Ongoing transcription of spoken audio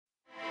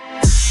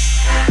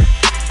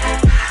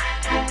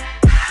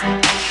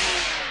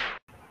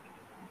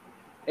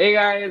Hey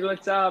guys,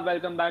 what's up?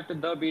 Welcome back to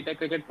the BTech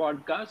Cricket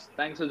Podcast.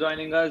 Thanks for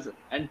joining us.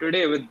 And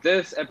today, with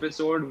this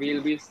episode,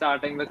 we'll be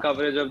starting the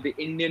coverage of the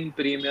Indian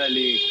Premier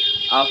League,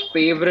 our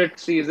favorite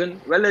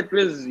season. Well, it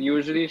was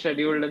usually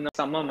scheduled in the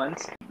summer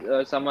months,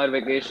 summer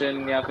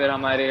vacation, या फिर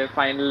हमारे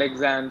final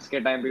exams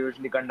के time पे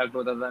usually conduct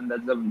होता था, and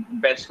that's the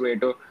best way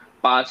to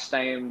pass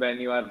time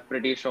when you are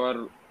pretty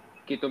sure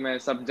कि तुम्हें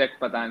subject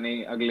पता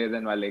नहीं अगले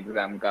दिन वाले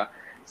exam का.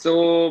 So,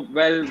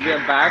 well, we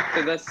are back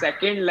to the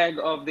second leg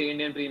of the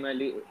Indian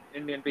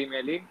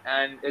Premier League,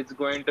 and it's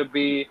going to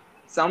be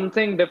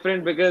something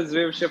different because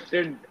we've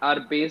shifted our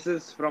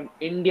bases from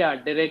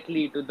India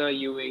directly to the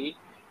UAE,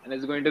 and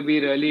it's going to be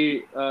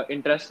really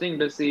interesting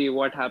to see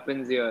what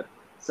happens here.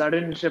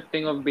 Sudden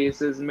shifting of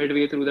bases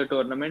midway through the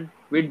tournament.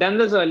 We'd done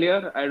this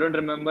earlier. I don't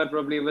remember.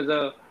 Probably it was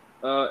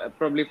a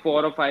probably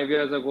 4 or 5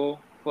 years ago.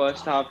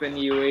 First half in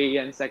UAE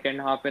and second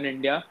half in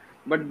India.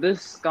 But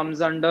this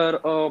comes under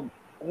a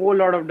whole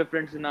lot of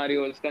different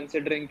scenarios,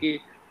 considering कि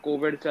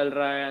COVID चल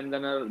रहा है, and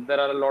then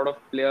there are a lot of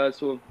players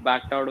who have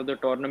backed out of the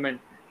tournament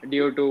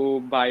due to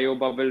bio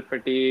bubble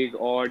fatigue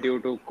or due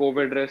to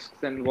COVID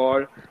risks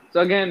involved.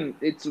 So again,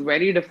 it's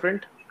very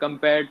different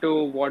compared to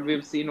what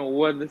we've seen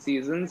over the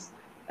seasons,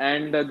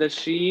 and the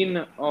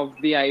sheen of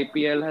the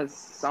IPL has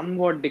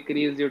somewhat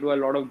decreased due to a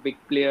lot of big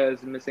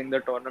players missing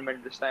the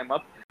tournament this time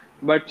up.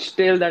 But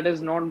still, that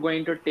is not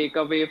going to take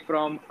away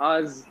from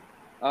us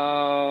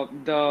all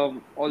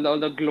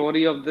the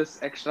glory of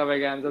this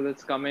extravaganza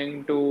that's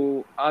coming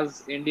to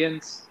us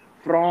Indians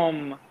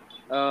from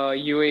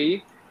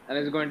UAE, and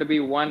it's going to be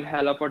one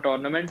hell of a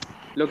tournament.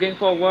 Looking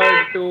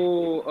forward to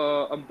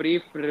a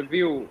brief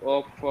review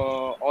of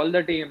all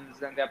the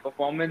teams and their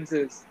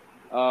performances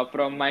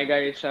from my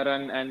guys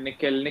Sharan and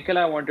Nikhil. Nikhil,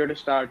 I want you to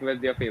start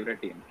with your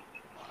favorite team.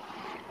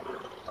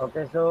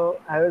 Okay, so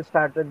I will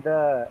start with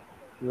the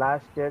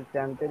last year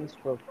champion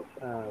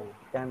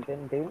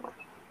team,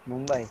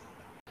 Mumbai.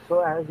 So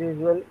as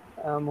usual,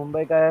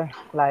 Mumbai का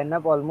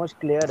lineup almost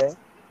clear है.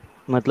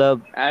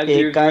 मतलब As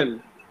एक का usual.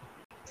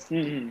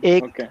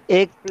 एक Okay.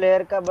 एक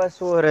player का बस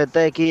वो रहता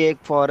है कि एक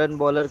फॉरेन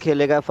बॉलर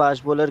खेलेगा,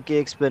 फास्ट बॉलर की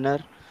एक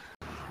स्पिनर.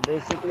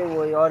 बेसिकली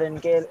वही. और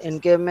इनके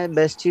इनके में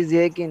बेस्ट चीज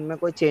ये है कि इनमें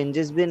कोई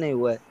चेंजेस भी नहीं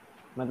हुआ है.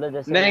 मतलब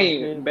जैसे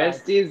मोस्टली नहीं,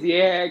 बेस्ट चीज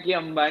ये है कि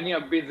अंबानी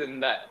अब भी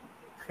जिंदा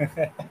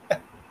है.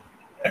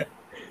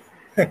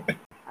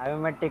 अभी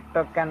मैं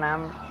टिकटॉक का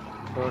नाम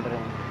छोड़ रहे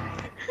हैं.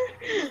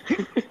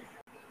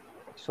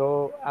 सो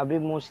अभी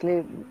मोस्टली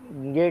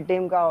ये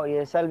टीम का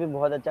ये साल भी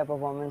बहुत अच्छा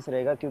परफॉर्मेंस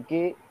रहेगा,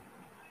 क्योंकि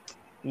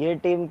ये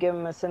टीम के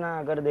में से ना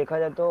अगर देखा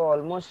जाए तो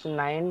ऑलमोस्ट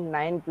नाइन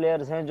नाइन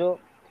प्लेयर्स हैं जो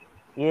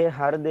ये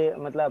हर दे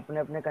मतलब अपने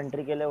अपने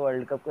कंट्री के लिए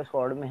वर्ल्ड कप के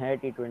स्क्वाड में है,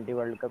 T20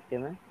 वर्ल्ड कप के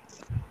में.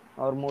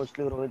 और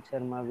मोस्टली रोहित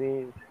शर्मा भी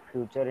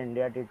फ्यूचर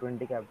इंडिया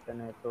T20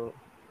 कैप्टन है, तो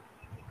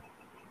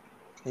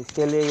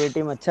इसके लिए ये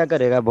टीम अच्छा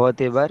करेगा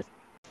बहुत ही बार.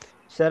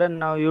 Sharan,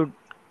 now you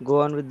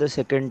go on with the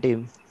second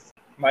team.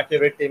 My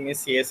favourite team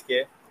is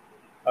CSK.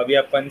 अभी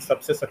अपन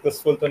सबसे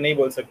सक्सेसफुल तो नहीं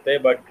बोल सकते,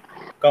 but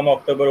come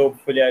October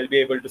hopefully I will be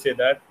able to say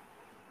that,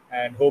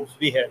 and hopes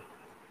भी है.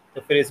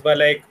 तो फिर इस बार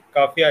लाइक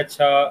काफ़ी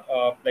अच्छा,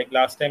 लाइक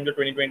लास्ट टाइम जो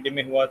 2020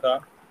 में हुआ था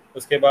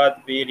उसके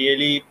बाद we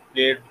really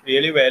played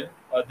really well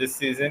this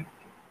season.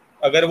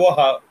 अगर वो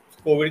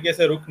कोविड के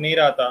से रुक नहीं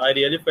रहा था, आई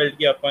रियली फेल्ट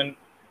कि अपन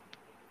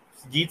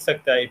जीत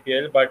सकता है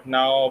IPL, but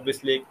now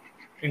obviously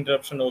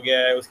interruption हो गया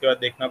है. उसके बाद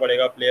देखना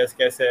पड़ेगा प्लेयर्स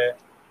कैसे है.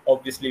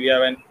 Obviously we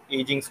have an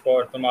ageing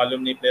squad, तो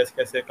मालूम नहीं प्लेयर्स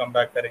कैसे कम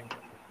बैक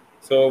करेंगे.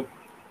 सो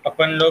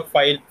अपन लोग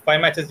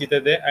फाइव मैचेस जीते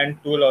थे and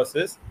 2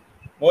 losses.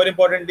 More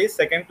importantly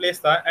second place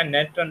था एंड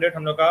नेट रन रेट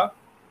हम लोग का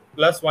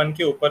 +1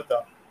 के ऊपर था.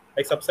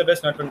 लाइक सबसे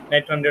बेस्ट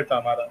नेट रन रेट था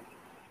हमारा.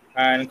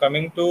 And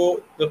coming to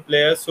the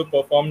players who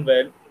perform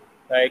well,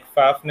 like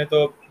Faf ने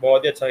तो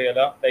बहुत ही अच्छा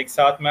खेला. लाइक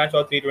 7 मैच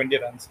और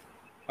 320 रन.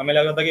 हमें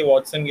लग रहा था कि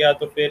वॉटसन गया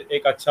तो फिर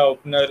एक अच्छा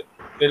ओपनर,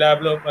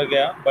 रिलायबल ओपनर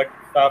गया, बट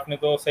फाफ ने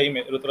तो सही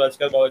में ऋतुराज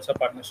का बहुत अच्छा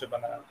पार्टनरशिप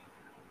बनाया.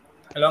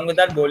 Along with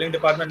that bowling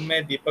department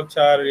में दीपक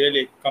चार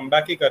रियली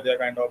कमबैक ही कर दिया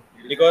काइंड ऑफ.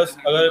 बिकॉज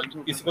अगर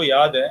किसी को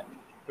याद है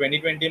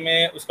 2020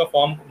 में उसका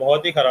फॉर्म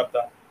बहुत ही खराब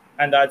था,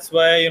 and that's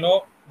why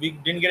we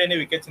didn't get any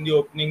wickets in the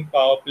opening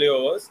power play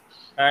overs,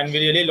 and we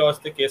really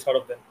lost the case out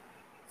of them.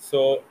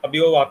 So अभी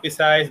वो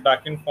वापस आया, is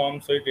back in form,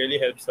 so it really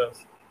helps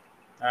us.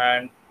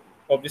 And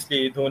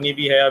obviously Dhoni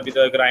भी है अभी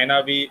तक,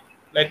 रायना भी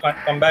like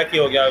comeback ही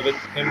हो गया with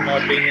him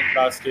not being in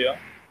last year.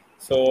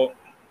 So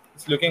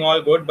it's looking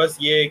all good. बस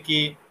ये है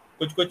कि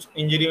कुछ कुछ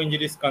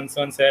इंजरीज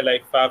कंसर्न्स है.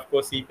 लाइक फाफ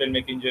को CPL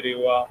में इंजरी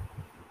हुआ,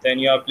 then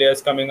you are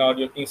players coming out,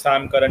 जो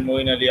सैम करन,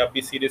 मोइन अली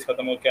अभी सीरीज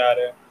खत्म होकर आ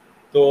रहे हैं.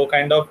 तो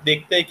काइंड ऑफ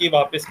देखते हैं कि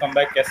वापस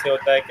कमबैक कैसे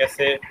होता है,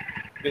 कैसे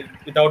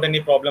विदाउट एनी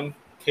प्रॉब्लम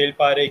खेल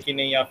पा रहे कि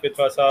नहीं, या फिर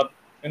थोड़ा सा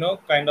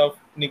काइंड ऑफ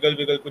निगल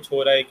विगल कुछ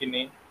हो रहा है कि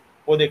नहीं,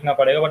 वो देखना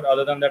पड़ेगा. But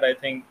other than that I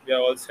think we are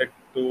all set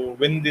to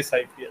win this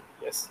IPL.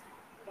 Yes.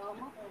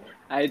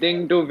 I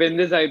think to win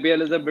this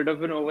IPL is a bit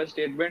of an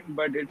overstatement,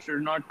 but it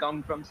should not come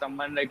from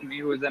someone like me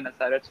who is an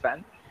SRH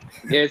fan.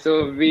 Okay,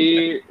 so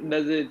we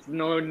does it's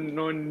no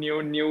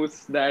new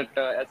news that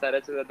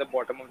SRH is at the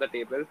bottom of the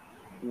table.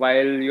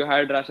 While you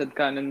had Rashid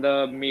Khan in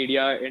the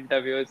media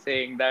interview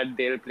saying that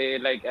they'll play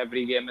like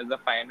every game as a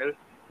final,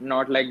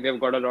 not like they've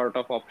got a lot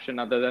of option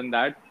other than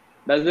that.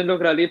 Doesn't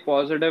look really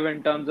positive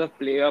in terms of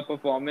player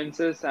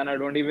performances, and I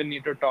don't even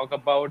need to talk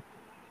about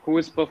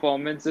whose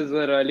performances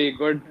were really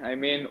good. I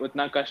mean,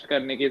 उतना कष्ट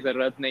करने की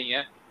जरूरत नहीं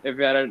है. If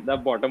you are at the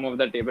bottom of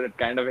the table, it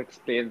kind of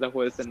explains the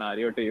whole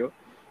scenario to you.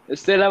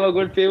 Still have a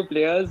good few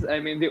players. I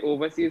mean, the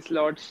overseas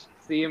slots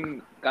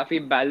seem काफी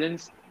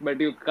balanced, but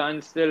you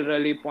can't still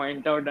really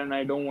point out, and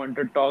I don't want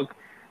to talk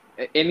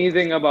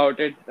anything about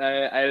it.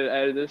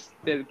 I'll just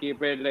still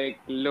keep it like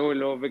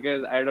low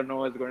because I don't know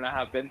what's going to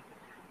happen,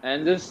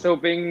 and just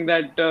hoping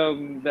that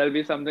there'll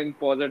be something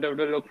positive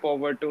to look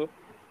forward to.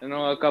 You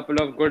know, a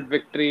couple of good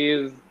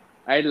victories.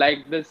 I'd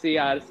like to see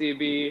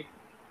RCB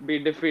be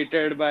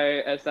defeated by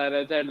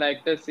SRH. I'd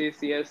like to see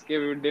CSK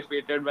be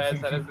defeated by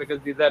SRH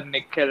because these are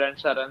Nikhil and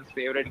Sharan's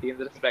favorite teams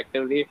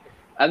respectively.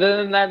 Other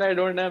than that, I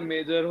don't have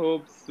major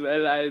hopes.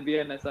 Well, I'll be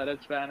an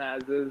SRH fan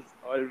as is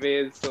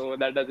always, so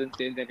that doesn't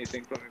change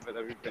anything for me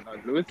whether we win or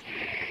lose.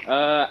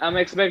 I'm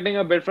expecting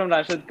a bit from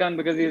Rashid Khan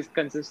because he's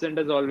consistent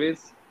as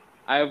always.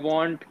 I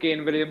want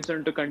Kane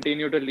Williamson to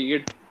continue to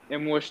lead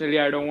emotionally.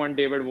 I don't want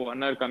David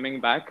Warner coming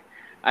back.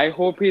 I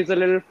hope he's a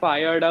little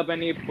fired up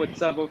and he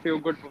puts up a few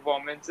good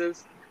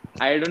performances.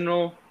 I don't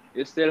know.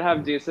 You still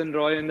have Jason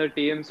Roy in the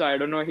team, so I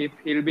don't know if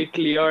he'll be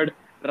cleared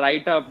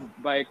right up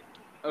by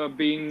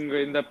being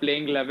in the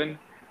playing 11.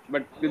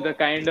 But with the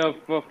kind of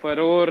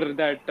furore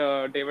that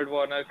David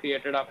Warner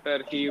created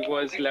after he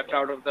was left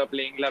out of the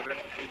playing 11,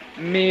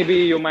 maybe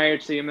you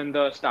might see him in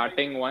the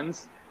starting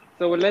ones.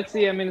 So let's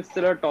see. I mean, it's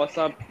still a toss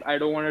up. I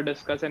don't want to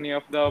discuss any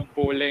of the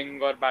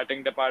bowling or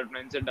batting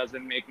departments. It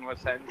doesn't make no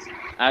sense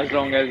as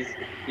long as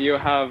you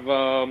have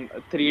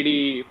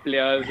 3D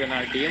players in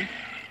our team.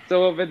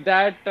 So with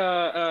that,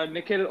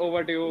 Nikhil,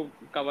 over to you.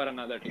 Cover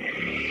another team.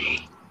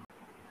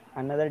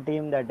 Another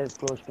team that is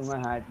close to my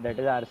heart, that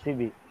is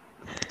RCB.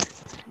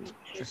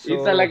 Isa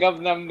So lagab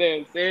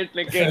namde. Say it,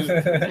 Nikhil.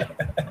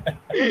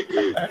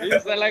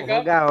 Isa lagab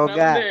होगा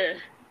होगा, namde.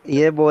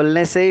 ये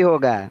बोलने से ही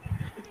होगा,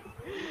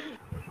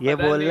 ये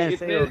पता नहीं बोलने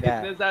से ही इतने होगा।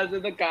 इतने साल से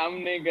तो काम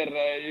नहीं कर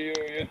रहा है.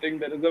 You think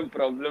there is a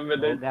problem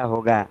with it? होगा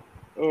होगा।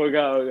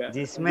 होगा होगा.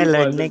 जिसमें Be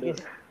लड़ने की,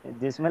 positive.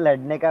 जिसमें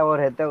लड़ने का वो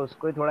रहता है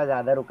उसको ही थोड़ा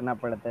ज्यादा रुकना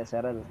पड़ता है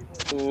सरल।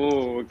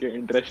 Oh, okay,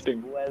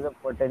 interesting. वो एज अ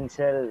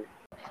पोटेंशियल,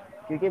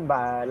 क्योंकि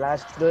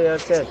लास्ट 2 ईयर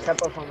से अच्छा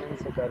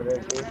परफॉर्मेंस कर रहे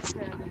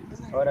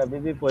थे और अभी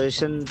भी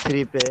पोजीशन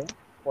 3 पे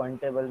पॉइंट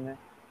टेबल में।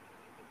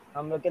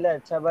 हम लोग के लिए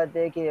अच्छा बात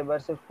है कि ये बार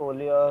सिर्फ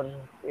कोहली और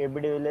एबी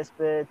डिविलियर्स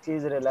पे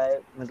चीज रिलाय,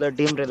 मतलब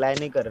टीम रिलाय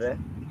नहीं कर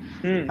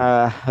Hmm.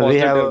 रहे। We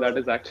have Positive. That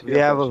is actually we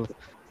a have positive.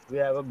 We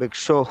have a big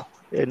show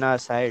in our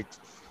side,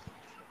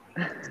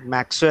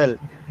 Maxwell,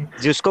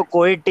 जिसको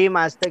कोई टीम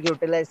आज तक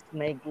यूटिलाइज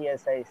नहीं की है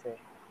सही से,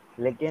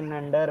 लेकिन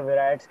under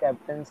Virat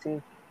captaincy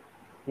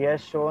he has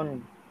shown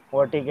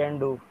what he can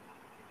do.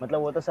 मतलब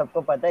वो तो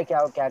सबको पता है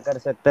क्या वो क्या कर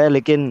सकता है,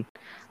 लेकिन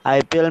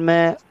आईपीएल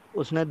में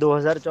उसने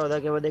 2014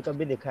 के बाद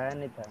कभी दिखाया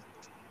नहीं था।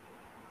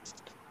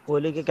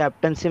 कोहली की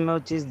कैप्टनसी में वो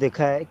चीज़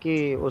दिखा है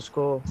कि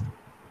उसको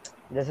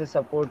जैसे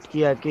सपोर्ट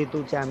किया कि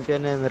तू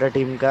चैंपियन है मेरा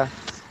टीम का,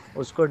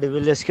 उसको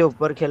डिविलियर्स के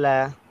ऊपर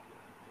खिलाया।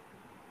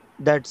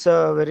 That's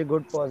a very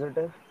good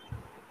positive.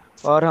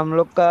 और हम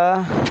लोग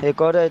का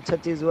एक और अच्छा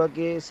चीज़ हुआ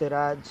कि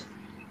सिराज,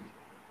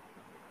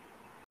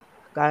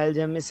 कायल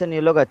जेमिसन,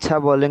 ये लोग अच्छा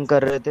बॉलिंग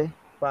कर रहे थे।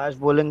 फास्ट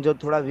बॉलिंग जो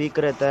थोड़ा वीक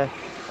रहता है,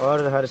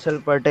 और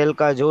हर्षल पटेल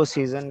का जो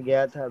सीजन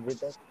गया था अभी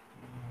तक,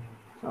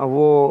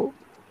 वो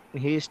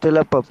he still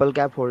a purple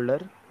cap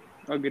holder.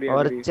 Agree,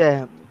 और agree.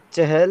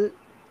 चहल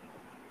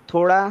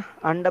थोड़ा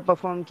अंडर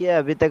परफॉर्म किया है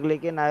अभी तक,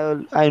 लेकिन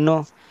आई आई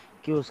नो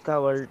कि उसका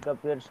वर्ल्ड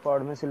कप ईयर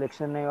स्क्वाड में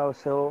सिलेक्शन नहीं हुआ,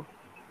 उससे वो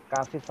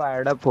काफी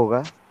फायर्ड अप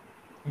होगा।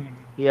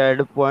 He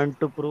had point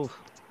two prove.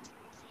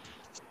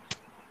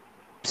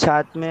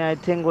 साथ में आई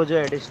थिंक वो जो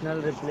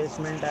एडिशनल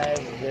रिप्लेसमेंट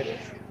आए,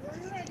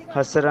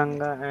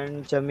 Hasaranga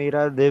and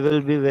Chameera, they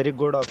will be very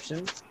good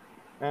option.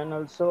 And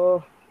also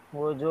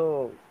वो जो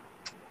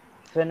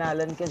फिन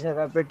एलन के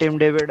जगह पे टिम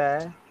डेविड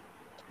आया,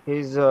 he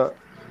is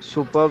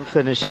super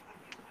finish.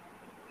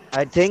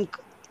 I think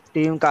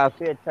team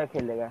काफी अच्छा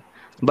खेलेगा।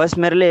 बस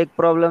मेरे लिए एक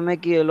प्रॉब्लम है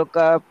कि ये लोग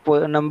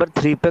का नंबर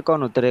 3 पे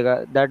कौन उतरेगा,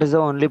 that is the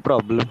only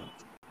problem.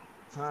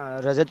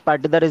 हाँ, Rajat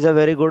Patidar is a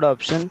very good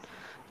option.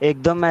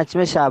 एक दो मैच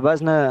में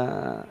शाहबाज ने,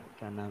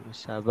 क्या नाम है,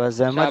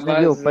 शाहबाज अहमद ने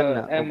भी Shahbaz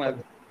ओपन। Ahmed.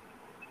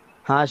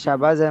 हाँ, Hmm.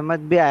 शाहबाज अहमद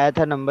भी आया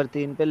था नंबर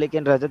 3 पे,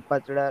 लेकिन Rajat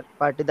Patidar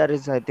Patidar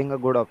is I think a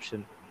good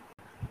option.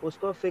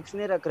 उसको फिक्स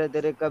नहीं रख रहे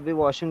थे, कभी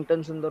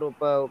वॉशिंगटन सुंदर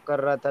ऊपर कर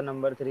रहा था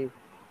नंबर 3,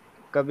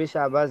 कभी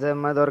शाहबाज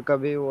अहमद और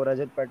कभी वो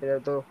रजत पाटीदार,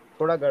 तो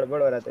थोड़ा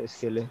गड़बड़ हो रहा था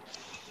इसके लिए।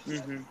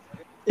 Mm-hmm.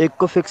 एक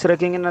को फिक्स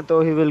रखेंगे ना तो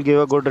he will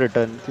give a good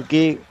return,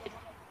 क्योंकि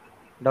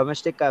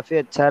डोमेस्टिक काफी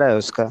अच्छा रहा है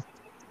उसका।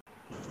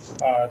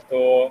 हाँ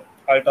तो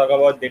I talk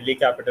about Delhi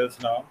Capitals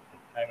now.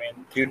 I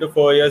mean 3 to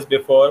 4 years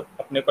before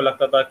अपने को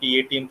लगता था कि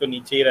ये टीम तो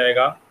नीचे ही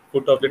रहेगा,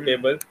 foot of the Mm-hmm.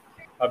 Table.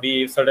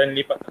 अभी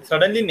सडनली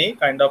सडनली नहीं,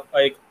 काइंड ऑफ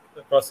एक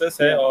प्रोसेस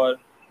है, Yeah, और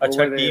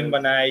अच्छा over the टीम years.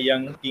 बनाया,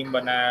 यंग टीम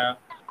बनाया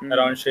Hmm.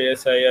 Around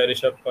Shreyas Iyer,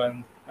 Rishabh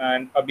Pant,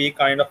 and अभी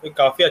काइंड ऑफ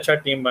काफ़ी अच्छा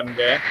टीम बन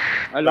गया है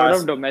A lot of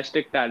last.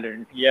 domestic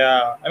talent.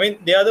 Yeah, I mean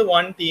they are the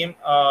one team.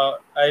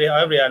 I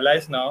have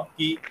realized now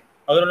कि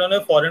अगर उन्होंने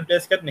फॉरेन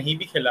प्लेयर्स के साथ नहीं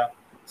भी खेला,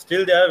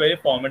 still they are a very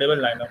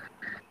formidable lineup.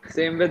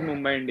 Same with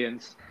Mumbai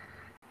Indians.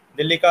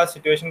 Delhi ka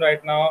situation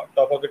right now,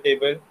 top of the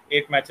table,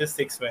 8 matches,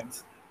 6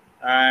 wins,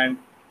 and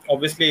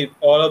obviously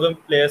all of the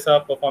players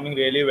are performing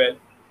really well.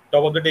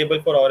 Top of the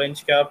table for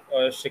Orange Cap,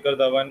 Shikhar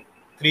Dhawan,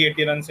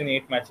 380 runs in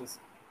 8 matches.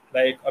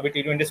 Like अभी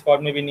T20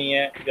 squad में भी नहीं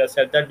है. We have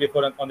said that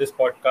before on this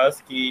podcast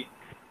कि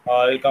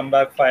he'll come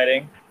back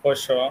firing for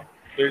sure.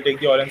 He'll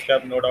take the Orange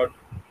Cap, no doubt.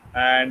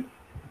 And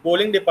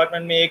bowling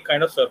department में एक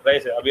kind of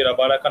surprise है. अभी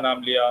रबाडा का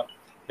नाम लिया.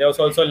 There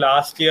was also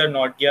last year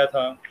not गया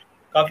था.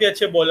 काफ़ी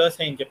अच्छे बॉलर्स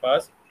हैं इनके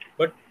पास,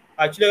 बट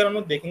एक्चुअली अगर हम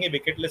लोग देखेंगे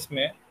विकेट लिस्ट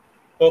में,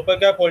 पर्पल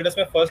कैप होल्डर्स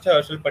में फर्स्ट है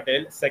Harshal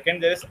Patel,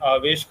 second there is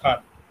आवेश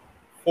Khan,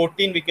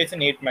 14 wickets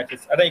in 8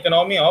 matches eight an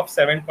economy of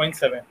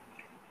 7.7.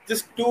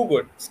 Just too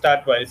good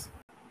stat wise.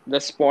 The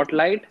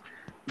spotlight.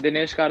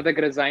 Dinesh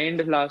Karthik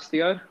resigned last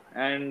year,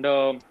 and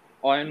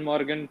Owen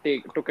Morgan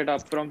took it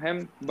up from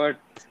him.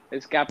 But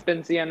his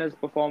captaincy and his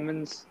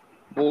performance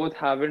both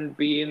haven't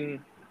been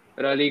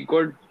really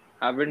good,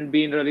 haven't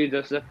been really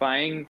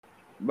justifying.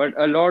 But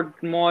a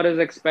lot more is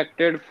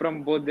expected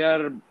from both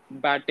their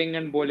batting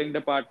and bowling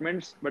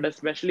departments, but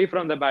especially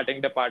from the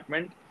batting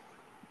department.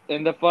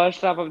 In the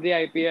first half of the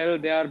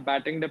IPL, their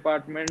batting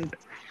department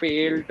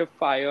failed to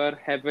fire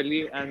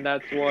heavily, and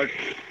that's what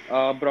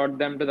brought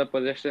them to the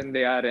position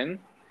they are in.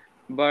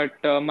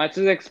 But much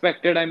is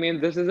expected. I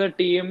mean, this is a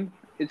team,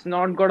 it's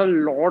not got a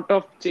lot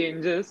of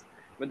changes,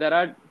 but there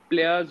are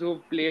players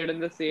who've played in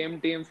the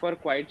same team for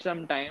quite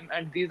some time,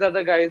 and these are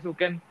the guys who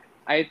can,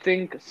 I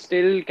think,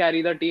 still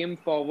carry the team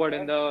forward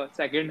in the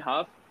second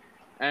half.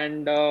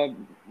 And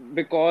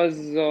because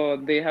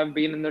they have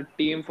been in the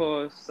team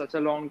for such a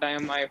long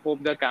time, I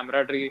hope the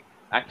camaraderie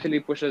actually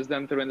pushes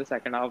them through in the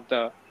second half of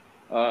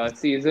the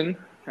season.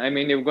 I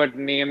mean, you've got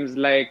names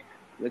like,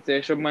 let's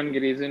say, Shubman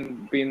Giri's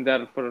been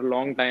there for a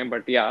long time,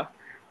 but yeah.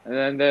 And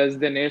then there's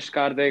Dinesh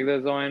Karthik,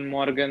 there's Owen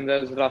Morgan,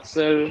 there's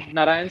Russell.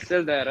 Narayan's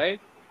still there,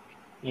 right?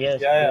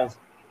 Yes, Yeah, yeah. yes.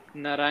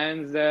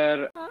 Narayan's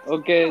there.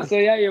 Okay, so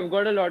yeah, you've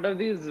got a lot of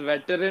these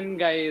veteran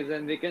guys,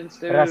 and they can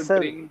still Russell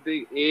bring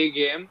the A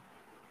game.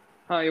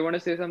 Huh, you want to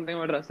say something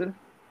about Russell?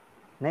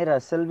 नहीं,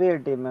 Russell भी है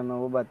team में, मैं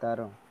वो बता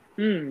रहा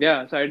हूँ.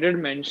 Yeah, so I did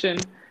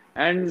mention,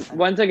 and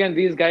once again,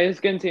 these guys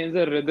can change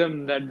the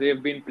rhythm that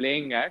they've been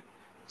playing at.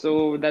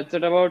 So that's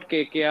it about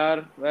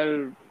KKR.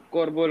 Well,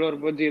 Korbo,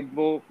 Lorbo,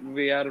 Jeetbo,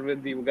 we are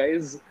with you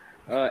guys.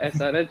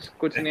 SRH,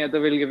 kuch nahi hai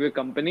to we'll give you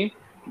company.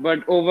 But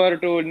over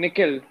to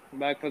Nikhil,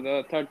 back for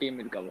the third team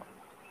we'll cover.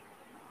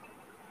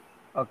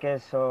 Okay,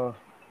 so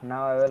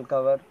now I will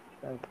cover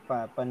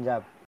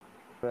Punjab.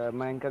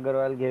 Mayank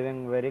Agarwal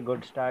giving very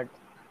good start,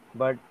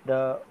 but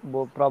the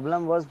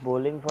problem was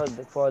bowling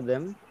for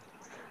them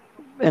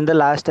in the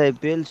last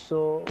IPL.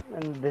 So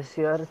in this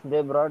year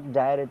they brought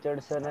Jai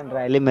Richardson and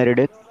Riley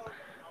Meredith,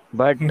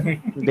 but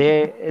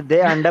they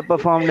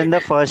underperformed in the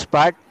first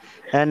part,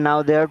 and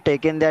now they have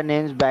taken their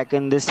names back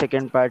in this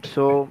second part.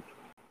 So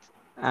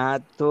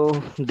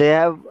they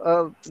have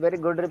a very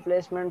good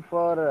replacement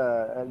for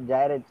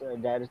Jai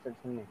Richardson.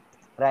 नहीं.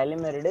 Riley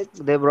Meredith.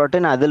 They brought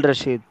in Adil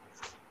Rashid,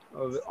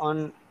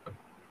 on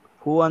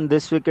who on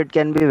this wicket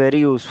can be very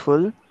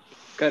useful.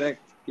 Correct.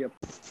 Yep.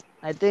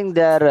 I think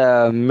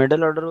their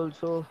middle order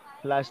also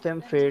last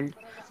time failed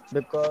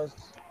because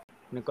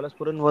Nicholas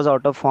Pooran was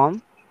out of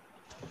form,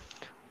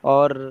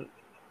 और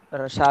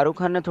शाहरुख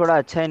खान ने थोड़ा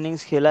अच्छा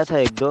innings खेला था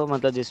एक दो,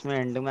 मतलब जिसमें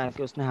एंड में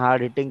आके उसने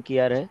हार्ड हिटिंग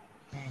किया रहे.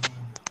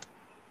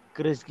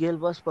 Chris Gayle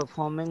was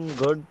performing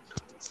good,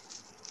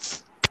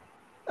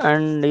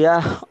 and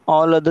yeah,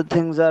 all other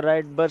things are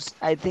right, but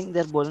I think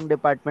their bowling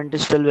department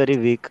is still very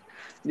weak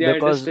Yeah, it is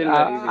because still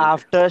very weak.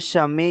 after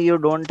Shami you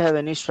don't have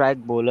any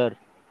strike bowler.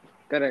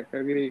 Correct.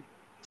 Agree.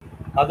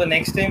 हाँ, तो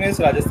next team is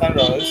Rajasthan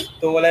Royals,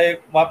 तो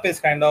like वापस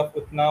kind of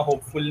उतना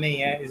hopeful नहीं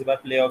है इस बार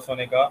play off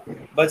होने का,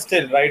 but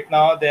still right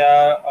now they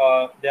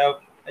have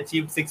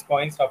achieved 6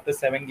 points after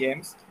 7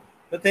 games.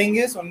 The thing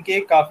is उनके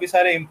काफ़ी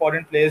सारे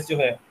इंपॉर्टेंट प्लेयर्स जो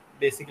है,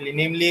 बेसिकली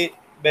नेमली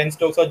बेन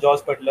स्टोक्स और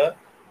जॉस बटलर,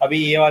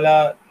 अभी ये वाला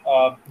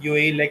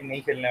यूएई लेग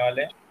नहीं खेलने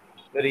वाले.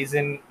 द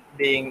रीजन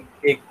बीइंग,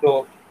 एक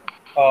तो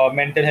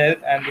mental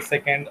health and the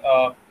second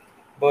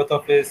birth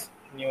of his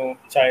new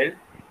child.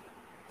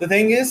 The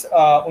thing is,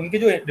 उनके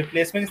जो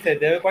रिप्लेसमेंट्स थे,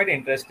 they were quite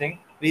interesting.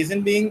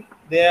 Reason being,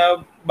 they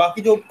are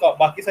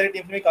बाकी सारी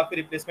टीम्स में काफी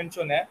रिप्लेसमेंट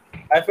चुने हैं.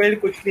 I felt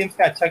कुछ टीम्स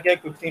ने अच्छा किया,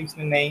 कुछ टीम्स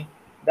ने नहीं.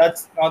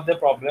 That's not the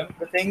problem.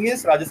 The thing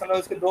is, Rajasthan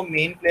Royals के दो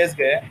मेन प्लेयर्स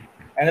गए,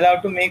 and they'll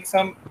have to make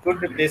some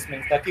good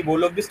replacements ताकि वो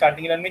लोग भी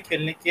स्टार्टिंग इलेवन में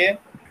खेलने के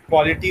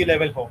क्वालिटी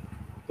लेवल हो.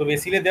 तो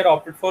basically they are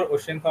opted for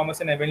ocean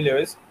Thomas and Evin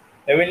Louis.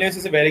 Evin Louis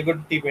is a very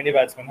good T20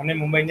 batsman. हमने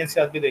मुंबई इंडियंस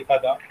के साथ भी देखा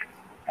था.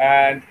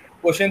 And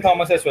Ocean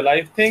Thomas as well.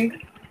 I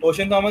think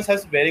Ocean Thomas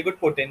has very good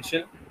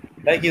potential.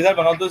 Like he's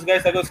one of those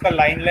guys. अगर उसका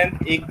line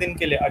length एक दिन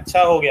के लिए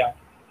अच्छा हो गया,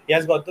 he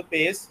has got the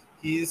pace.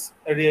 He's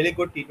a really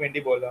good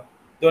T20 bowler.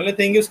 The only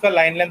thing उसका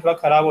लाइन लेंथ थोड़ा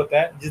खराब होता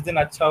है, जिस दिन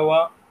अच्छा हुआ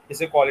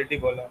इसे क्वालिटी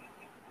बोला।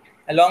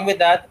 अलॉन्ग विद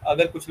दैट,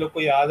 अगर कुछ लोग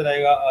को याद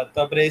रहेगा,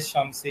 तबरेज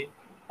शम्सी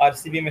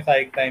आरसीबी में था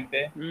एक टाइम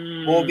पे,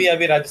 वो भी Hmm.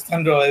 अभी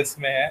राजस्थान रॉयल्स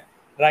में है।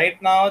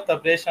 Right now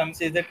Tabraiz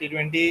Shamsi is the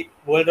टी20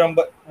 world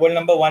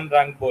number 1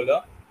 rank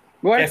bowler.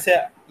 What? कैसे,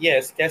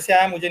 यस, कैसे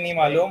आया मुझे नहीं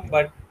भाई मालूम,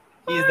 but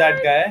he is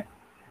that guy.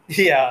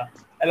 Yeah.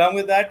 Along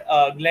with that,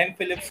 Glenn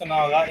Phillips सुना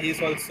होगा. He is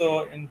also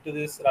into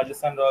this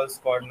Rajasthan Royals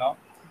squad now.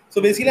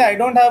 So basically, I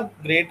don't have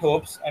great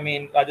hopes. I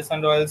mean,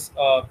 Rajasthan Royals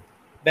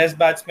best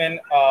batsman,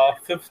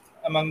 fifth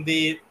among the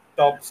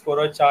top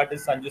scorer chart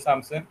is Sanju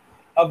Samson.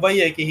 अब वही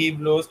है कि he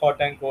blows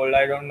hot and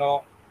cold. I don't know.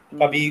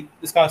 कभी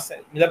Hmm. इसका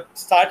मतलब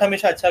start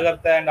हमेशा अच्छा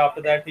करता है and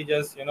after that he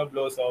just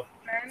blows off.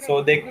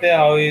 So देखते हैं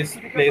how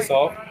he plays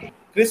off.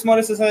 Chris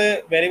Morris is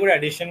a very good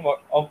addition.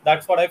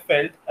 That's what I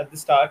felt at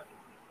the start.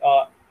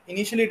 Uh,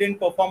 Initially didn't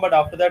perform, but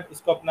after that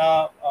उसको अपना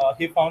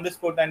he found his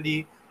foot and he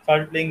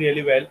started playing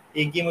really well.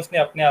 एक game उसने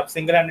अपने आप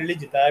single हैंडली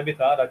जिताया भी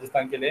था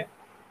राजस्थान के लिए.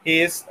 He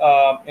is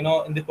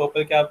in the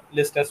purple cap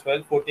list as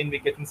well, 14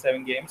 wickets in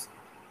 7 games.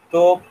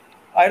 So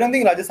I don't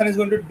think Rajasthan is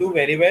going to do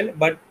very well,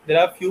 but there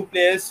are few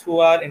players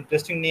who are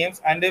interesting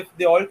names, and if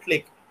they all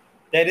click,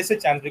 there is a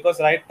chance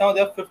because right now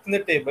they are fifth in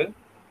the table,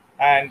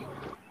 and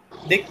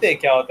देखते हैं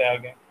क्या होता है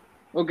आगे.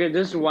 Okay,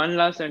 just one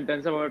last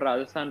sentence about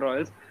Rajasthan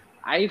Royals.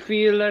 I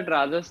feel that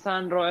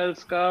Rajasthan Royals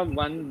ka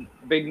one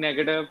big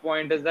negative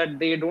point is that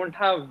they don't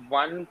have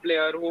one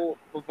player who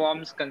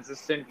performs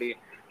consistently.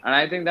 And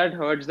I think that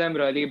hurts them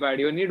really bad.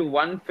 You need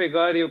one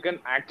figure you can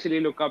actually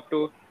look up to,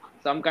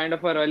 some kind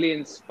of a really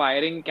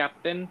inspiring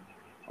captain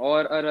or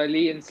a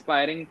really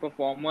inspiring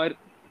performer,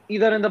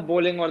 either in the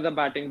bowling or the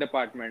batting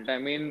department. I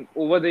mean,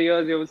 over the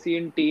years, you've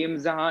seen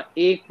teams जहाँ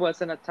एक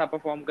person अच्छा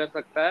perform कर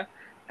सकता है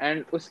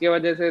and उसके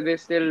वजह से they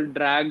still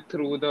drag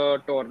through the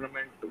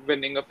tournament,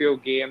 winning a few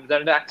games,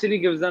 and it actually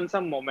gives them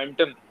some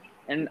momentum.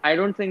 And I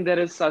don't think there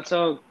is such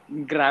a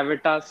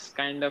gravitas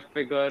kind of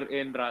figure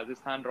in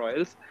Rajasthan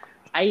Royals.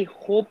 I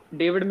hope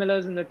David Miller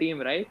is in the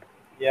team, right?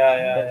 Yeah,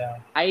 yeah, yes, yeah.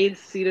 I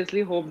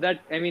seriously hope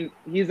that. I mean,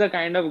 he's the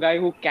kind of guy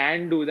who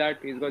can do that.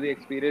 He's got the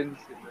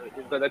experience,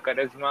 he's got the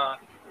charisma,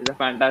 he's a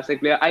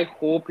fantastic player. I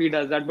hope he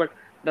does that. But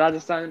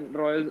Rajasthan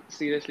Royals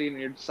seriously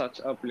need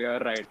such a player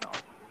right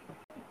now.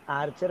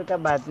 Archer का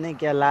बात नहीं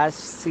किया, last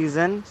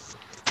season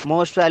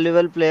most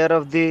valuable player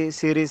of the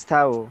series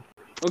था वो।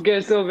 Okay,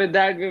 so with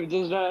that, we've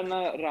just done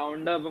a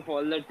roundup of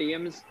all the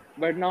teams.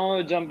 But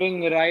now, jumping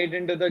right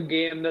into the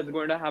game that's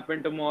going to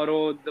happen tomorrow,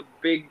 the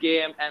big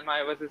game, MI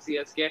versus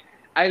CSK.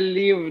 I'll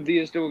leave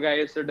these two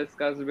guys to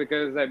discuss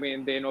because, I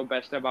mean, they know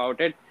best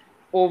about it.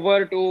 Over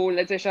to,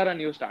 let's say,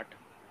 Sharan, you start.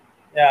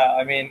 Yeah,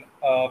 I mean,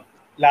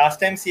 last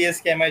time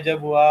CSK में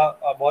जब हुआ,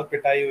 बहुत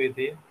पिटाई हुई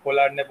थी,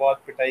 Pollard ने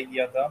बहुत पिटाई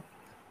किया था.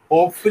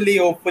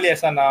 होपफुली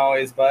ऐसा ना हो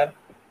इस बार.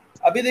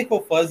 अभी देखो,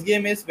 first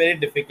game is very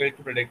difficult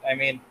to predict. I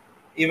mean,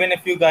 even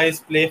if you guys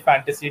play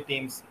fantasy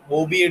teams,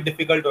 वो भी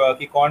डिफिकल्ट होगा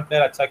कि कौन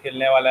प्लेयर अच्छा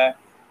खेलने वाला है,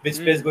 विच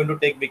player is Hmm, going to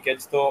take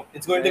wickets. तो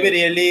it's going to be right.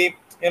 Really,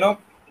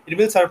 it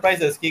will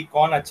surprise अस कि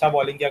कौन अच्छा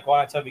बॉलिंग किया, कौन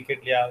अच्छा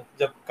विकेट लिया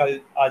जब कल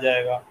आ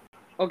जाएगा.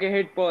 Okay,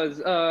 hit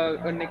pause.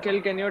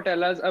 Nikhil, can you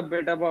tell us a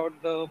bit about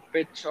the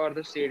pitch or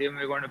the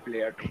stadium we're going to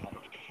play at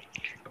tomorrow?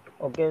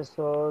 Okay,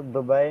 so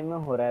Dubai में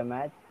हो रहा है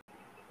मैच,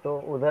 तो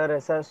उधर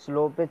ऐसा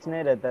स्लो पिच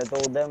नहीं रहता है, तो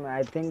उधर में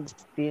I think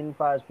 3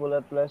 fast bowler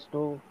plus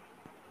two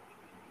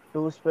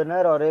to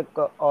spinner और एक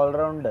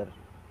ऑलराउंडर,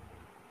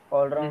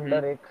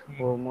 Mm-hmm. एक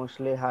वो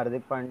मोस्टली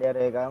हार्दिक पांड्या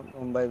रहेगा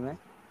मुंबई में।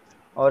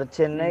 और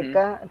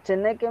Mm-hmm.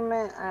 चेन्नई के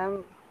में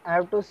आई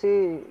हैव टू सी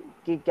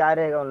कि क्या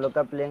रहेगा उन लोग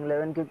का प्लेइंग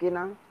 11, क्योंकि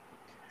ना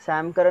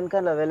सैम करन का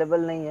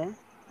अवेलेबल नहीं है,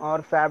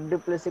 और फैफ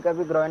डुप्लेसी का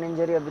भी ग्रॉइन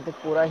इंजरी अभी तक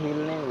पूरा हील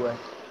नहीं हुआ है।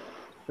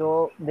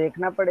 तो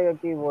देखना पड़ेगा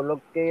कि वो लोग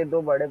के ये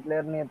दो बड़े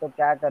प्लेयर नहीं है तो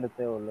क्या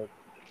करते हैं वो लोग।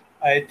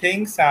 I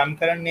think Sam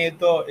Curran ने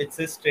तो it's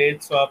a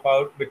straight swap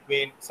out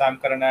between Sam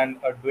Curran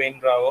and Dwayne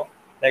Bravo.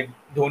 Like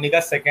Dhoni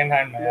का second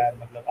hand है यार,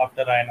 मतलब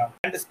after Raina.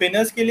 And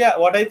spinners के लिए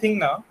what I think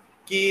ना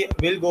कि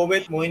we'll go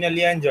with Moin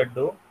Ali and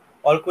Jaddu,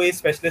 और कोई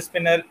specialist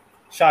spinner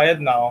शायद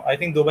ना हो. I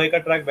think दुबई का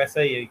ट्रैक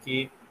वैसा ही है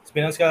कि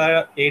spinners का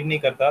aid नहीं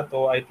करता,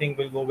 तो I think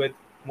we'll go with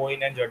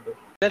Moin and Jaddu.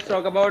 Let's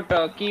talk about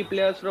key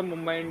players from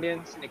Mumbai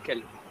Indians.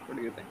 Nikhil, what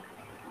do you think?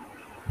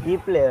 की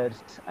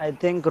players I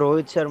think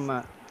Rohit Sharma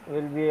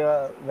will be a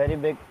very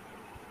big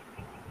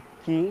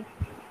की,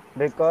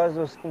 बिकॉज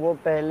उस वो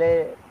पहले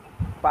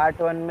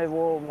पार्ट 1 में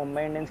वो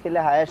मुंबई इंडियंस के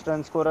लिए हाईएस्ट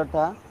रन स्कोरर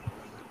था,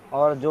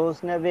 और जो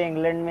उसने अभी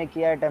इंग्लैंड में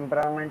किया है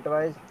टेम्परामेंट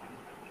वाइज,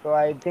 तो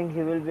I think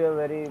he will be a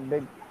very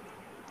big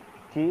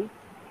की।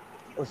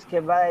 उसके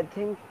बाद I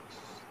think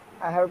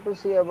I have to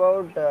see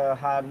about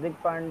Hardik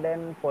Pandya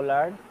and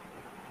Pollard,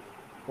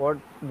 what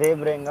they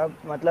bring up.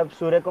 मतलब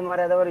सूर्य कुमार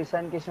यादव और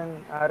Ishan Kishan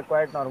are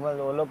quite normal,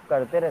 वो लोग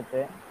करते रहते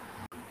हैं।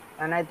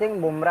 And I think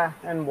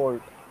Bumrah and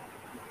bolt.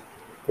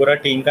 पूरा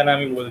टीम का नाम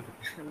ही बोल दो.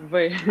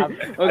 Wait. अब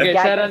Okay,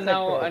 क्या कर Sharan सकते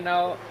now,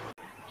 हैं।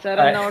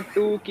 Sharan now,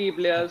 two key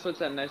players for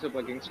Chennai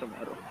Super Kings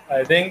tomorrow.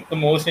 I think the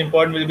most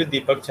important will be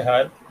Deepak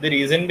Chahar. The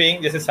reason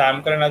being, जैसे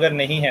सैम करन अगर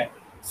नहीं है,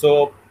 so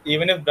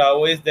even if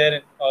Bravo is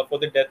there for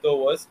the death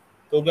overs,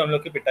 तो भी हम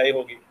लोग की पिटाई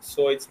होगी.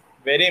 सो इट्स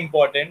वेरी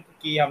इंपॉर्टेंट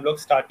कि हम लोग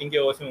स्टार्टिंग के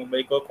ओवर्स में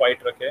मुंबई को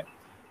क्वाइट रखें.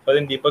 So I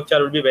think Deepak Char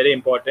will be very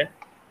important.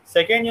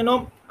 Second,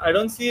 I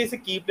don't see as a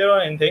key player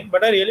or anything,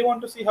 but I really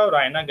want to see how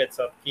Raina gets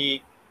up.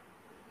 कि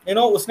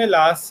उसने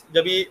last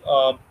जब भी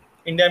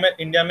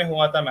India में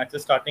हुआ था match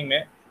starting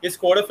में, ये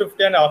score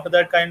 50 and after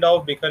that kind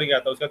of बिखर गया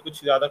था, उसका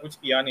कुछ ज़्यादा कुछ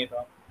किया नहीं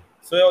था.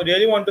 सो आई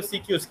रियली वांट टू सी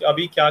कि उसके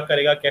अभी क्या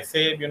करेगा,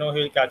 कैसे ही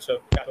विल कैच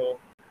अप. तो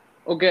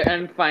Okay,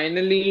 and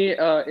finally,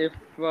 if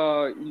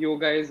you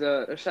guys,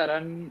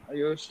 Sharan,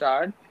 you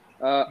start.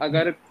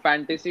 अगर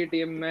fantasy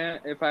team में,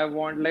 if I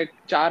want like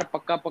चार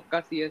पक्का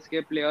पक्का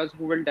CSK players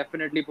who will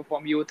definitely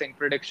perform, you think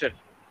prediction?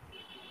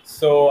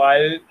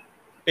 I'll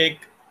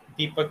pick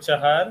Deepak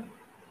Chahar,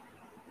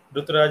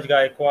 Ruturaj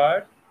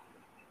Gaikwad,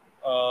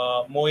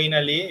 Moeen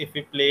Ali if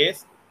he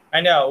plays.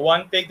 And yeah,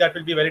 one pick that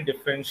will be very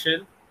differential.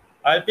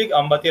 I'll pick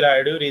Ambati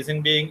Rayudu.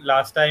 Reason being,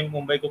 last time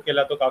Mumbai को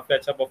खेला तो काफी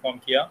अच्छा perform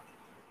किया.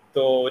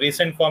 तो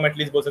recent form at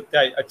least बोल सकते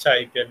हैं अच्छा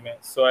IPL में.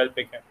 So I'll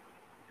pick him.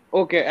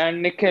 Okay,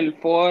 and Nikhil,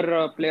 four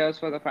players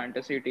for the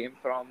fantasy team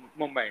from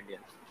Mumbai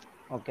Indians.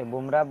 Okay,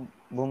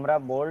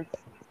 Bumrah, Bolt,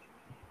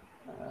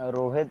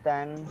 Rohit,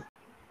 and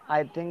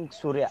I think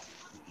Surya.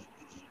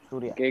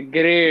 Okay,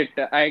 great.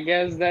 I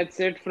guess that's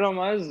it from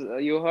us.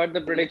 You heard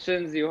the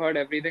predictions, you heard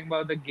everything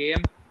about the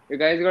game. You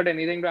guys got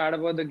anything to add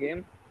about the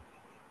game?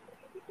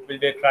 It will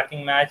be a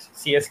cracking match.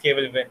 CSK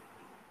will win.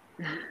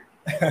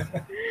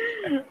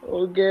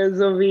 Okay,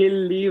 so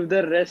we'll leave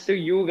the rest to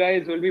you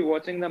guys who'll be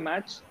watching the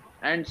match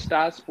and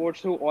Star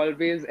Sports who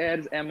always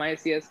airs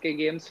MICSK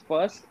games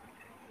first.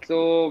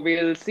 So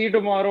we'll see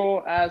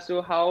tomorrow as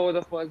to how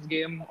the first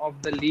game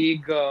of the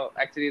league,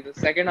 actually the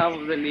second half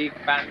of the league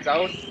pans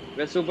out.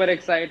 We're super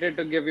excited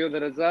to give you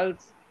the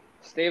results.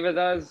 Stay with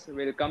us.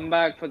 We'll come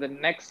back for the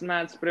next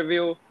match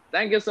preview.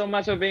 Thank you so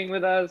much for being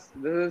with us.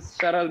 This is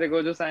Sharal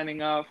Degojo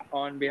signing off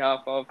on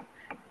behalf of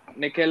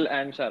Nikhil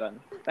and Sharan.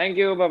 Thank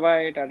you. Bye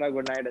bye. Tata.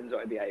 Good night.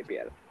 Enjoy the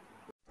IPL.